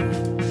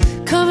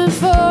 coming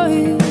for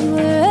you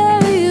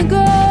wherever you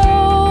go.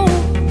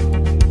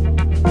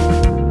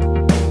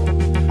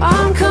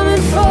 I'm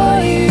coming for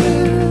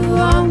you,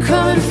 I'm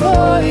coming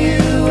for you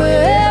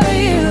wherever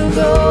you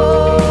go.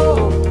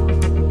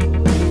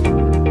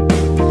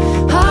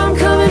 I'm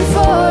coming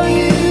for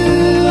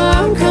you,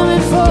 I'm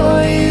coming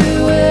for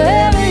you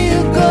wherever you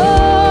go.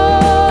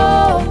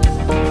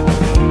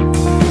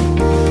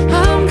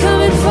 I'm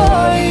coming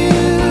for you,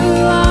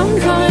 I'm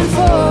coming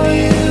for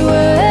you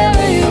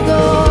wherever you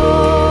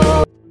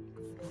go.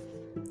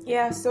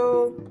 Yeah,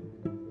 so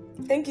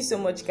thank you so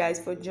much, guys,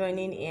 for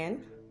joining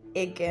in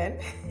again.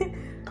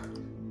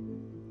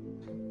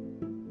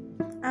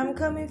 I'm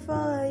coming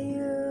for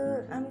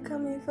you, I'm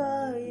coming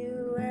for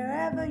you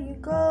wherever you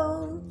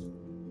go.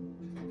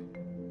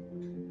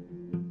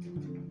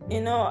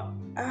 You know,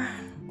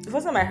 the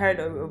first time I heard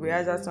of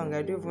Rihanna's song,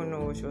 I don't even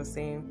know what she was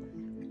saying.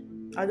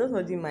 I just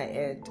was in my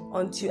head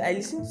until I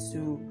listened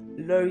to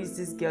Lori's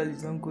This Girl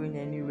Is Not Going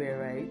Anywhere,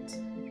 right?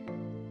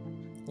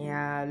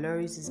 Yeah,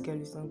 Lori's This Girl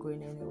Is Not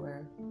Going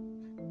Anywhere.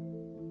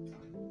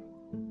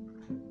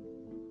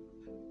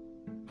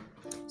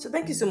 So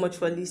thank you so much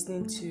for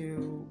listening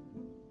to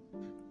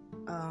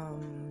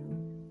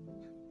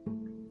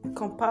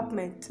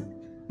Compartment.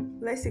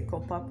 Let's say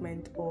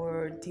Compartment,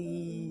 or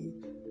the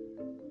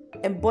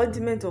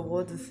embodiment of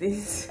all the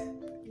things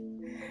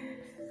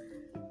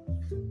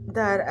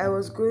that I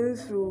was going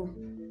through.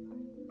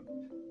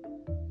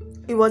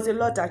 It was a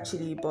lot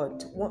actually,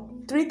 but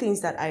three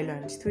things that I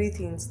learned, three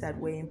things that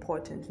were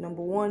important.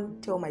 Number one,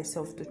 tell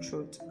myself the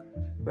truth,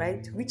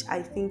 right? Which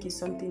I think is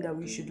something that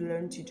we should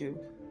learn to do.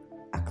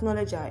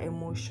 Acknowledge our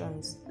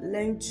emotions,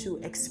 learn to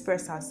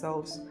express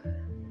ourselves,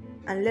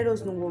 and let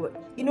us know what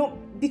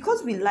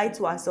because we lie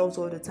to ourselves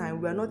all the time.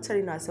 We are not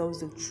telling ourselves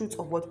the truth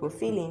of what we're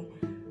feeling.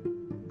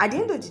 At the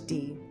end of the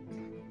day,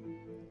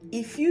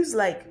 it feels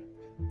like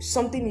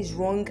something is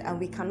wrong and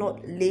we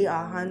cannot lay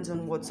our hands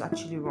on what's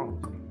actually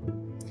wrong.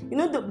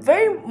 The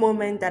very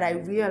moment that I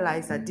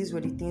realized that these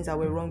were the things that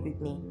were wrong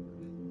with me,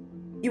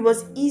 it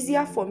was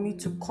easier for me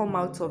to come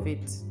out of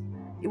it.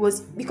 It was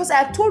because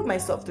I had told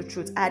myself the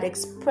truth. I had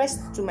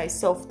expressed to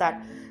myself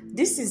that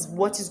this is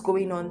what is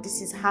going on,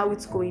 this is how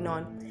it's going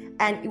on.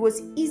 And it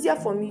was easier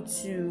for me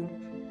to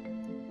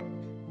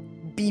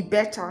be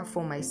better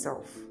for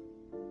myself.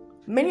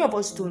 Many of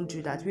us don't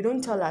do that. We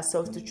don't tell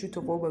ourselves the truth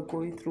of what we're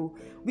going through.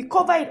 We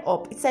cover it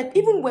up. It's like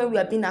even when we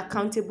are being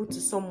accountable to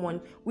someone,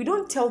 we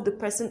don't tell the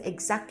person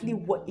exactly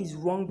what is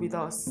wrong with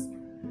us.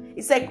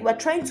 It's like we're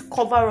trying to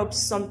cover up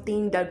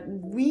something that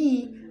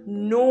we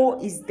know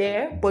is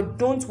there, but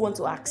don't want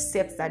to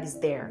accept that is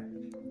there.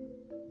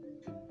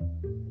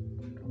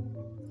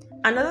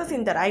 Another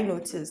thing that I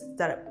noticed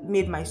that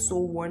made my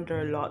soul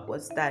wander a lot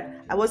was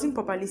that I wasn't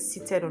properly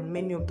seated on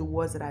many of the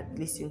words that I'd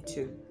listened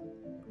to.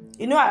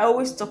 I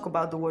always talk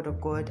about the Word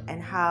of God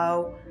and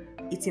how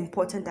it's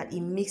important that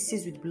it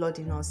mixes with blood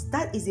in us.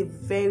 That is a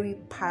very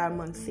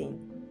paramount thing.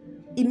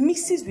 It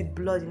mixes with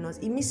blood in us.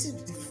 It mixes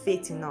with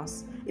faith in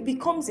us. It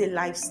becomes a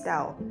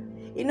lifestyle.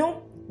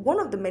 One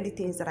of the many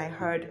things that I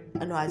heard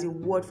as a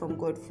word from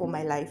God for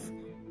my life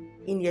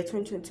in year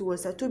 2020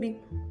 was that,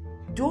 Toby,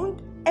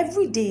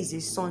 every day is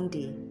a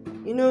Sunday.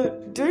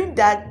 During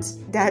that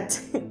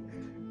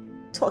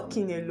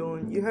talking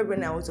alone, you heard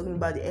when I was talking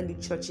about the early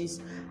churches,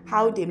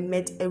 how they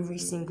met every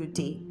single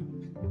day.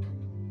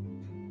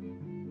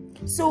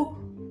 So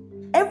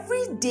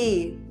every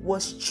day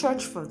was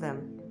church for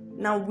them.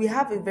 Now we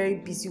have a very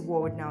busy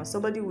world now.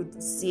 Somebody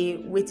would say,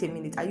 wait a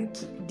minute,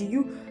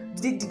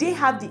 did they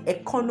have the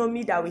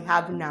economy that we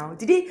have now?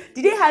 Did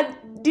they have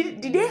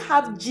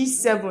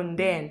G7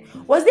 then?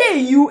 Was there a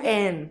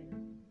UN?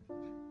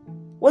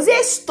 Was there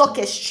a stock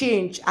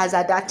exchange as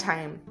at that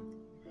time?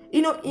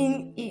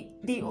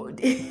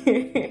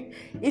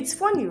 It's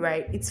funny,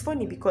 right? It's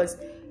funny because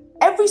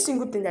every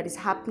single thing that is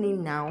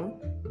happening now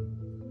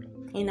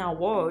in our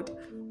world,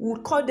 we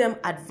would call them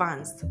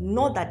advanced.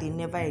 Not that they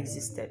never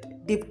existed.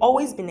 They've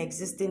always been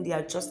existing. They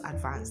are just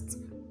advanced.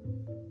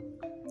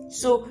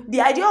 So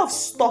the idea of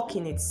stock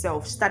in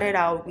itself started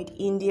out with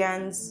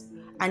Indians,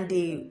 and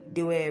they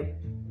were,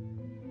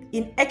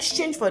 in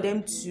exchange for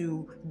them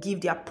to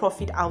give their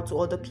profit out to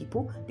other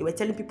people, they were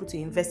telling people to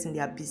invest in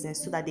their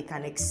business so that they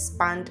can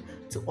expand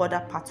to other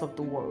parts of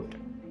the world.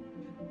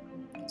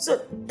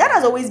 So that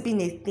has always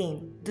been a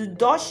thing. The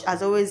Dutch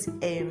has always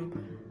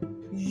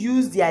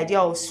used the idea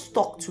of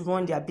stock to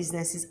run their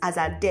businesses as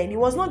at then. It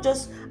was not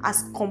just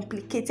as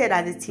complicated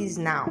as it is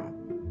now.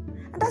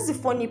 And that's the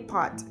funny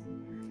part.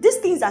 These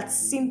things are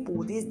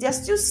simple. They're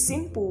still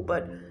simple,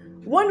 but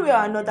one way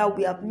or another,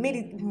 we have made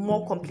it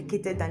more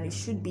complicated than it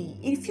should be.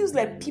 It feels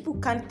like people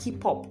can't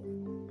keep up.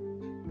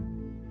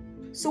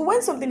 So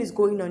when something is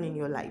going on in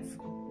your life,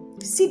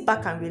 sit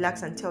back and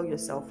relax and tell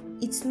yourself,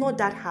 it's not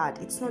that hard.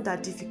 It's not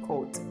that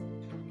difficult.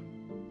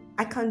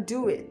 I can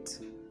do it.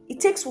 It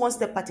takes one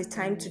step at a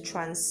time to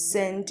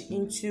transcend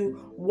into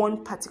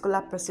one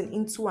particular person,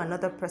 into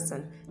another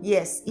person.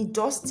 Yes, it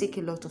does take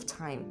a lot of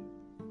time.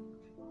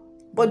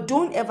 But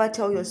don't ever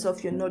tell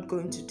yourself you're not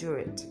going to do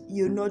it.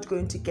 You're not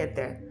going to get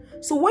there.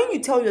 So when you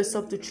tell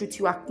yourself the truth,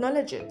 you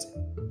acknowledge it.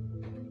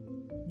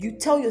 You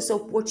tell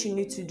yourself what you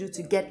need to do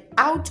to get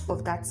out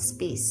of that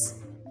space.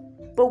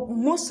 But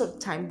most of the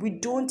time, we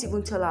don't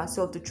even tell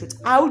ourselves the truth.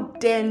 How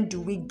then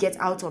do we get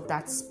out of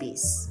that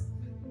space?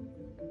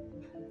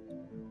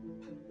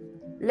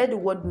 Let the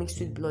word mix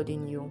with blood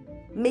in you.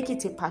 Make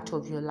it a part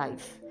of your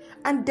life.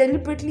 And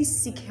deliberately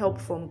seek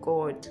help from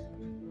God.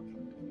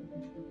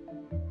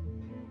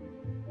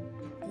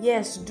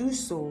 Yes, do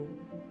so.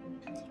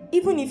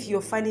 Even if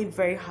you're finding it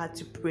very hard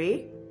to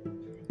pray,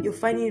 you're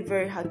finding it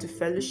very hard to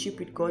fellowship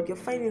with God, you're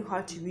finding it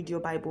hard to read your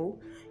Bible,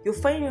 you're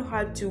finding it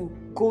hard to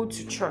go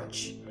to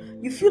church,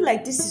 you feel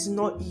like this is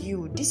not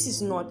you,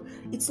 it's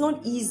not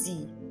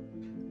easy.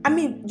 I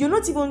mean,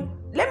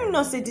 let me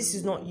not say this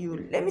is not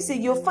you. Let me say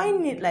you're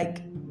finding it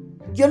like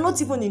you're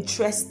not even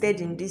interested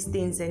in these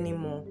things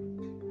anymore.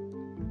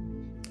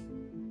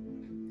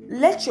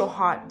 Let your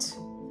heart,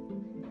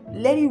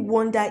 let it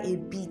wander a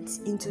bit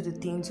into the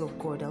things of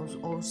God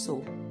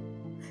also.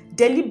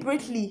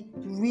 Deliberately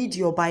read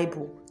your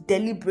Bible.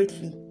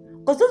 Deliberately.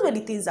 Because those were the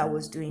things I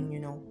was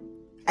doing,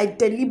 I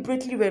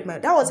deliberately read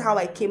that was how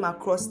I came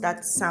across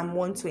that Psalm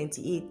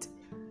 128.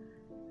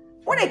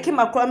 When I came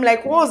across, I'm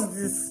like, what's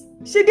this?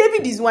 She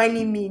David is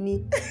whining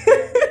me.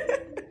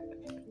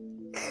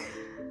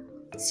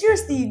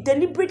 Seriously,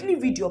 deliberately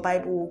read your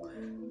Bible.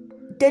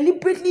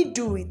 Deliberately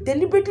do it.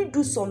 Deliberately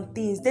do some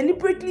things.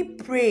 Deliberately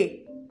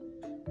pray.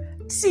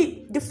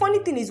 See, the funny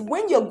thing is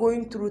when you're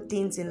going through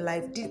things in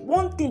life, the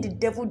one thing the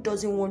devil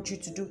doesn't want you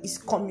to do is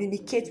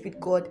communicate with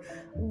God.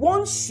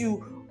 Once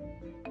you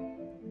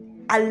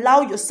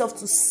allow yourself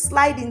to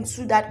slide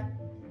into that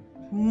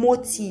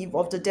motive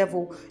of the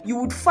devil, you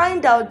would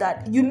find out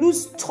that you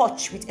lose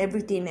touch with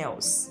everything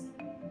else.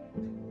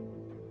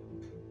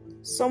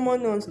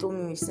 Someone once told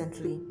me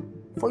recently,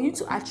 for you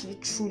to actually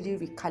truly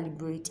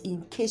recalibrate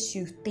in case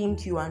you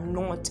think you are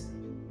not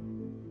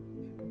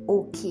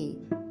okay,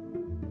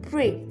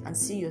 pray and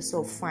see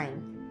yourself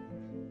fine.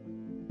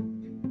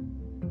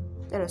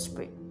 Let us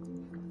pray.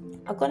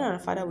 Our God and our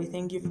Father, we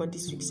thank you for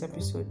this week's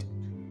episode.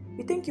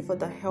 We thank you for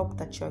the help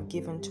that you have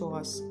given to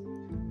us.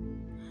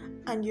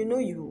 And you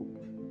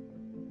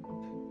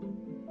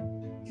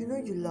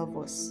love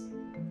us.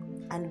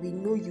 And we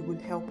know you will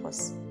help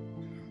us.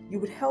 You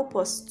would help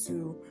us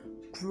to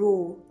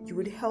grow. You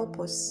would help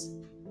us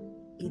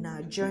in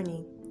our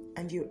journey.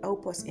 And you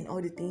help us in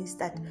all the things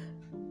that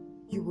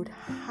you would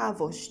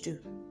have us do.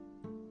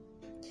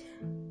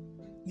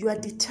 You are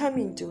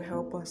determined to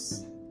help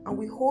us. And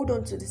we hold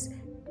on to this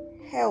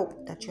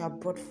help that you have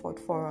brought forth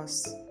for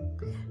us.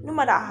 No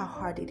matter how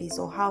hard it is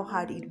or how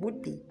hard it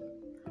would be,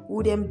 we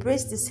would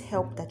embrace this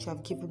help that you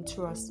have given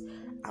to us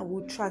and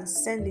would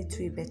transcend it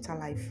to a better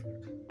life.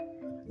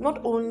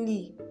 Not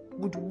only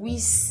would we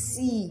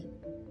see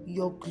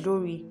your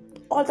glory,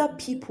 other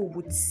people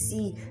would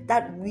see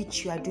that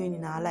which you are doing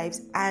in our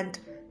lives and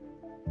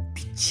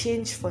be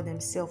changed for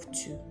themselves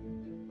too.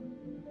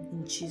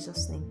 In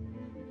Jesus' name,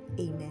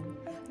 amen.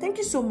 Thank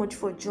you so much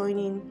for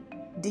joining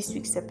this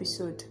week's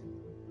episode.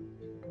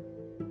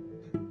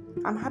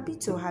 I'm happy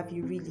to have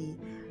you, really.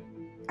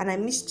 And I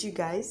missed you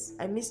guys.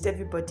 I missed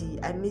everybody.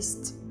 I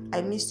missed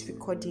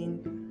recording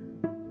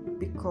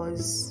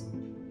because,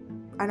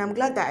 and I'm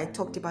glad that I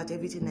talked about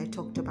everything I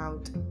talked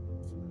about.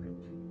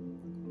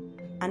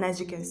 And as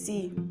you can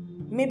see,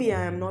 maybe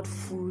I am not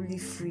fully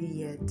free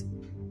yet.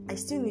 I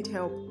still need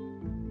help.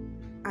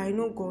 I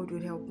know God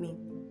will help me.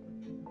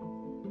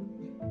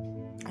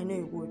 I know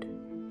He would.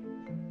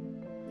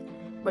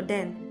 But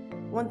then,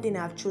 one thing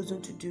I've chosen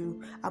to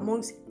do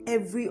amongst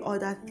every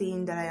other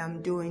thing that I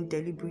am doing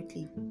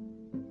deliberately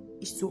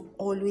is to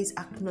always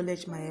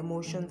acknowledge my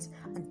emotions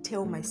and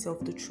tell myself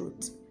the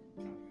truth.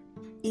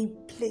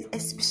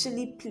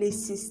 Especially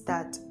places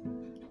that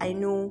I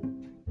know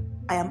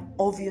I am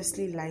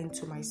obviously lying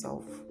to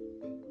myself.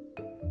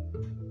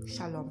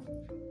 Shalom.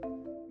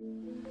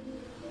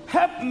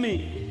 Help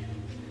me.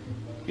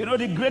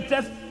 The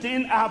greatest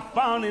thing I have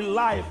found in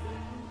life,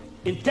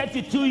 in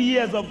 32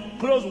 years of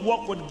close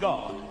walk with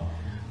God,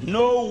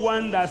 no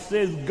one that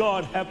says,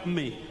 God help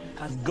me,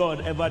 has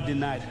God ever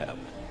denied help.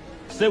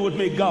 Say with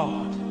me,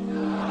 God,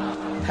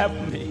 help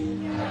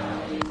me.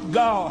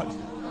 God,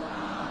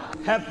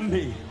 help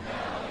me.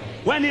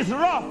 When it's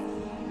rough,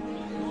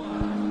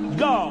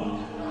 God,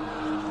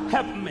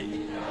 help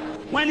me.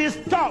 When it's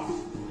tough,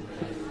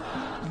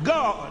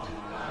 God,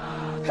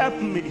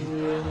 help me.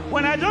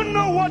 When I don't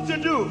know what to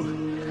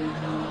do,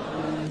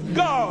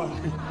 God,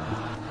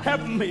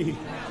 help me.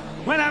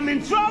 When I'm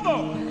in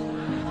trouble,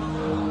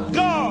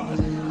 God,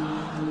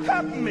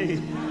 help me.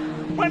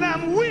 When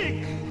I'm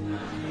weak,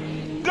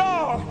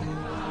 God,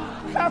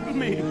 help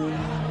me.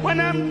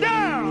 When I'm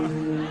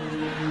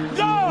down,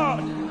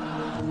 God,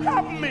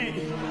 help me.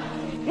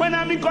 When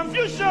I'm in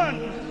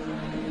confusion,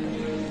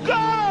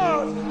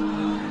 God,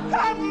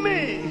 help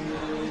me.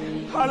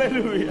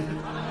 Hallelujah.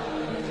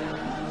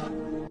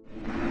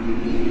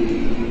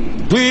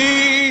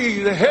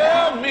 Please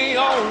help me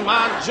on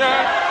my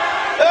journey.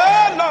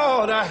 Oh,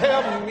 Lord,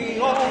 help me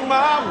on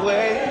my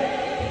way.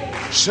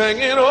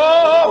 Singing,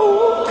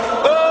 oh,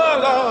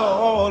 oh,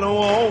 Lord, I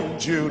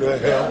want you to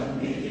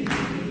help me.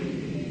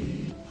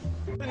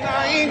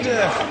 Tonight,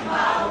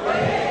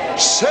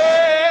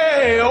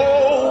 say,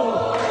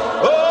 oh,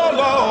 oh,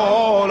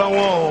 Lord, I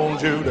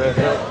want you to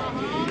help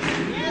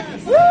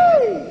me.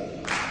 Woo!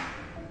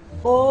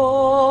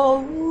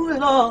 Oh,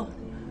 Lord,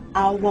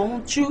 I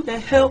want you to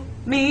help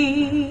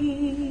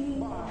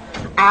me.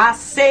 I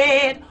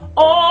said,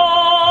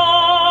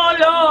 oh,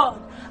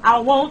 Lord, I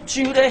want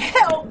you to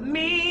help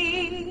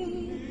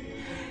me.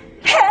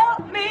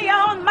 Help me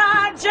on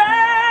my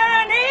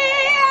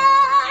journey.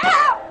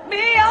 Help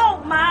me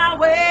on my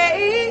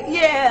way.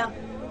 Yeah.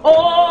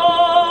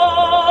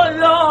 Oh,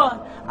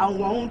 Lord, I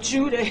want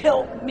you to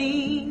help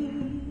me.